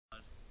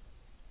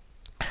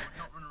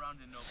around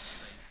in open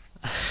space.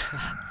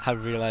 I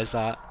realised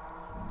that.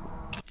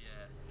 Yeah.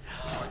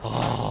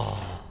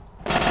 Oh.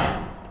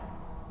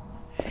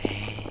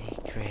 Hey,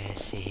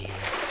 Chrissy.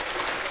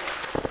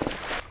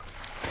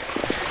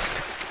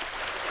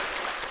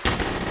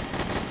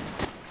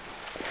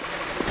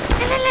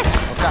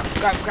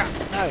 Oh, crap,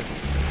 no!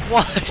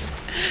 What?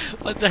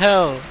 What the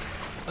hell?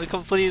 I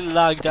completely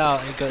lagged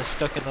out and got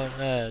stuck in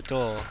the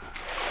door.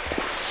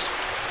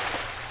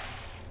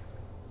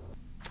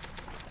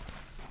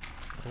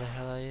 Where the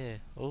hell are you?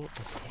 Oh,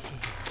 I see you.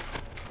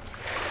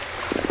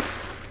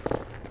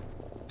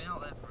 Been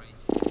out there for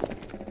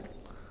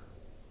ages.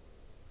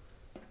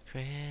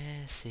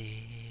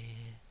 Chrissy,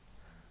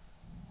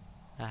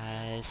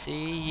 I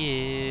see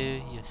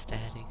you. You're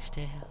standing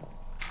still.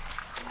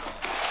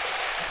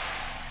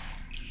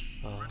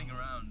 I'm Oh, running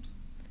around.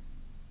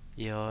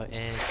 you're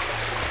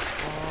inside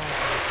small.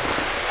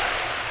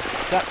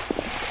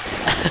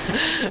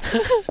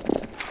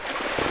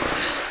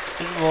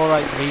 This is more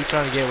like me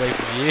trying to get away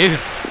from you.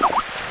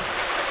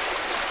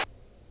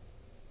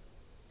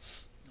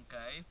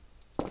 Okay.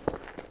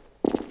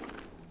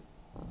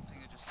 I think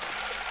I just.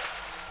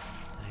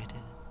 No, you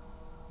didn't.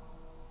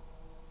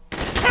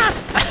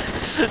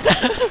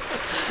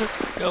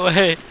 Go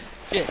away.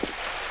 Shit.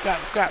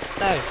 Crap.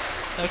 No.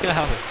 Not gonna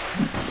happen.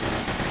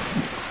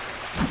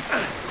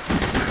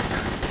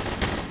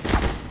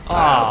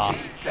 Ah.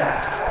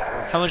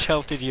 How much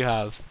health did you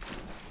have?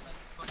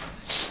 Like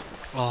 26.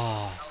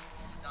 Oh.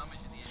 How's the damage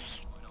in the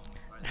engine going on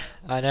right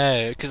there? I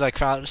know, because I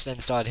crouched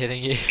and started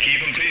hitting you.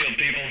 Keep 'em peeled,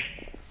 people.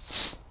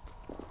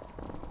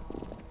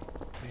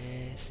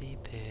 Chrissy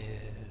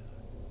Poo.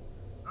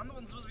 I'm the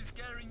one supposed to be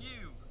scaring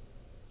you.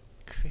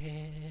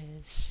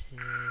 Chrissy.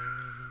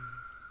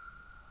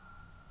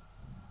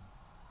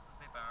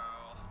 They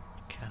barrel.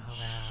 Come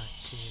out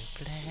to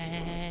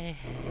play.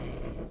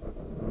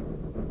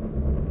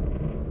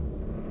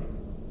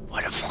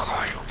 Where the fuck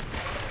are you?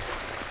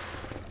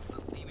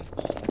 Even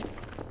spawn.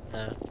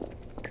 No.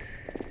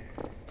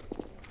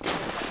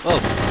 Oh!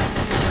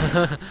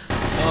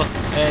 Oh,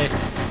 hey.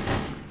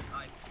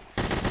 Hi.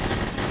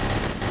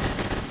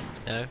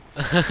 No.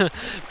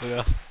 We're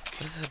off.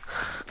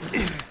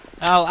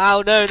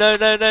 Ow, no, not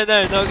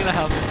gonna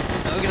happen.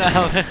 Not gonna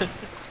happen.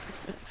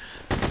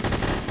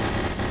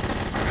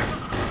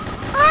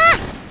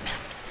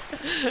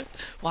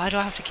 Why do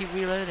I have to keep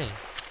reloading?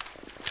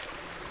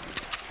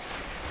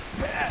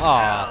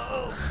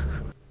 Aww.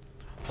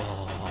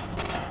 Oh.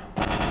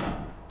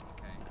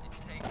 Okay, it's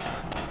take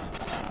time.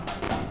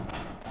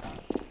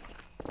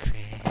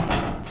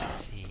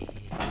 Crazy.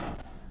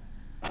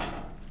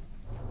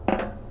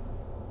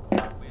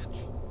 Which?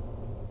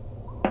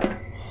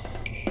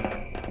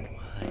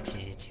 What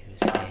did you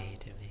say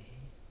to me?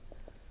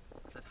 I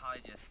said hi,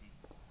 Jesse.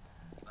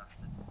 You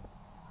bastard.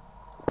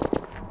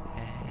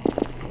 Hey.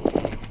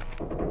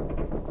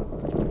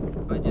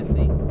 Hi,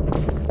 Jesse.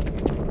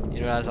 You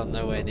realise I'm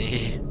nowhere near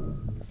you.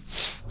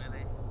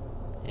 Really?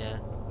 Yeah.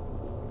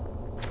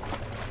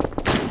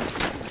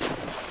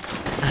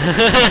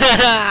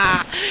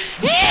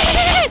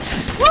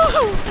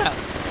 Woo!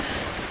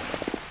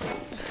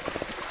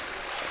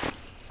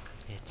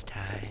 It's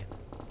time.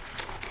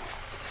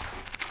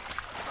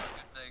 That's not a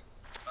good thing.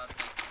 Bad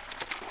thing.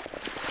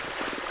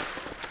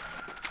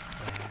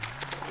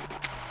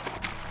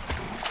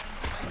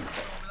 Face you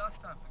saw me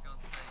last time, for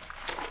God's sake.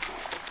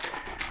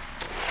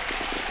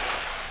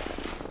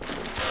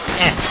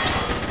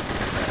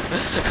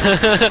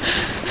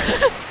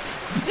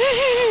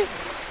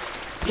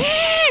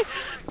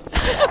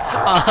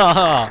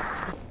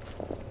 Ah.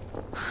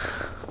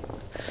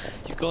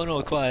 You've gone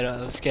all quiet,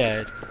 I'm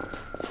scared.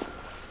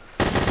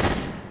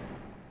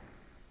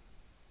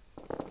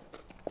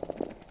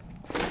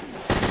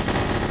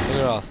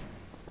 Look off.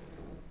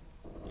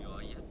 You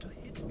are yet to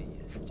hit me,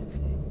 yes,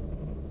 Jesse.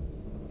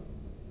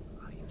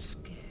 Are you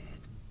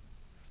scared?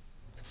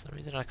 For some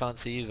reason I can't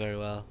see you very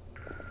well.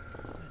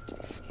 Don't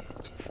be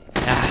scared, Jesse.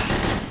 Ah.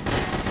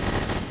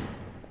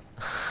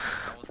 I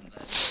wasn't there,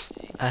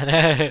 Jesse. I know. I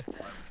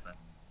was there.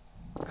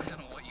 I don't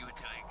know what you were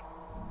doing.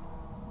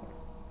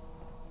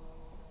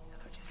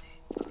 Hello,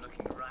 Jesse. I'm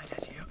looking right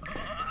at you.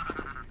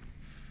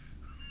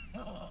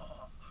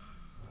 Oh,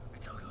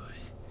 it's all good.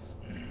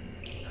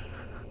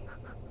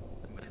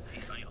 I'm gonna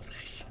feast on your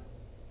flesh.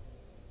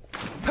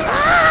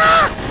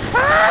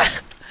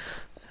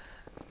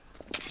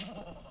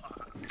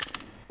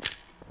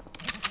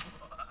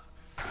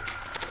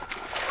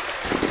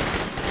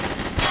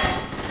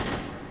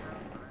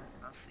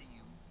 I see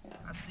you.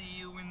 I see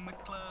you in the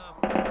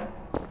club.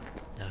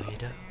 No, you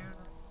don't.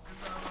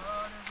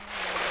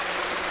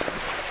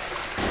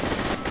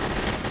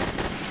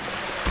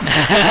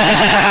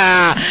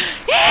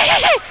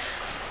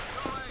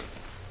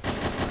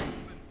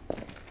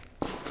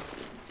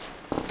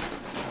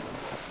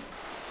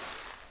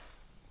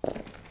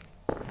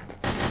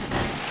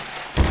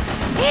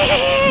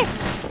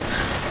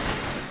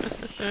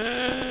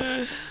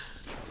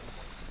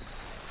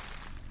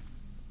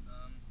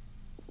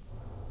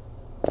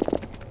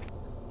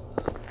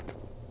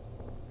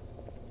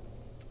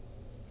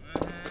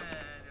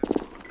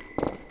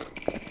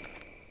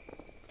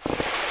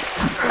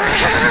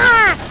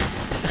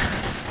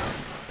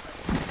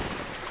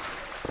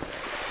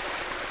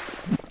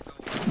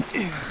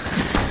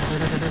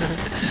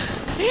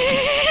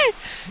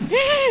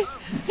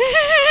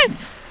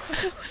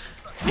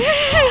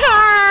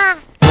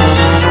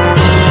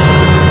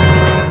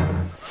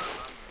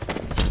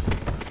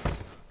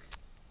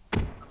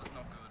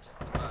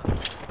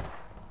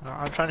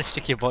 trying to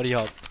stick your body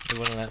up. It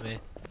wouldn't let me. You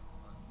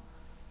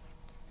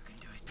can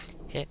do it.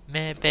 Hit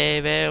me,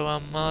 baby,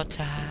 one more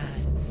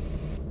time.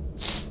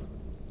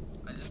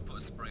 I just put a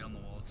spray on the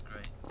wall, it's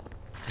great.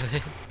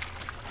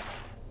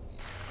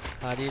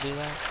 How do you do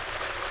that?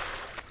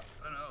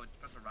 I don't know,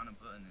 press a random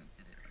button and it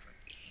did it. I was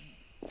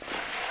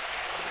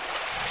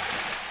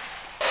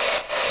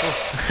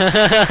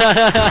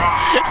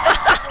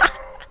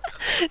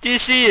like, Do you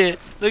see it?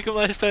 Look at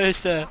my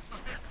poster.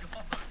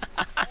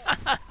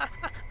 I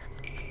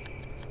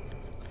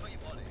thought you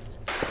wanted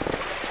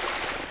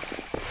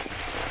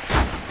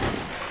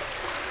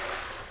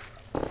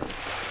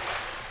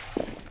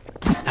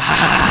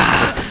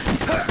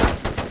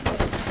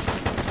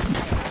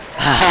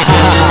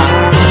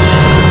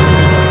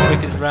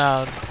Took his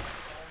round.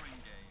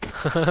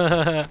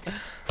 boring game.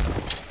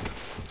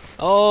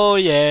 Oh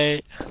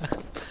yay!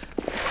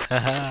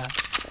 I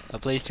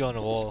placed you on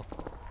the wall.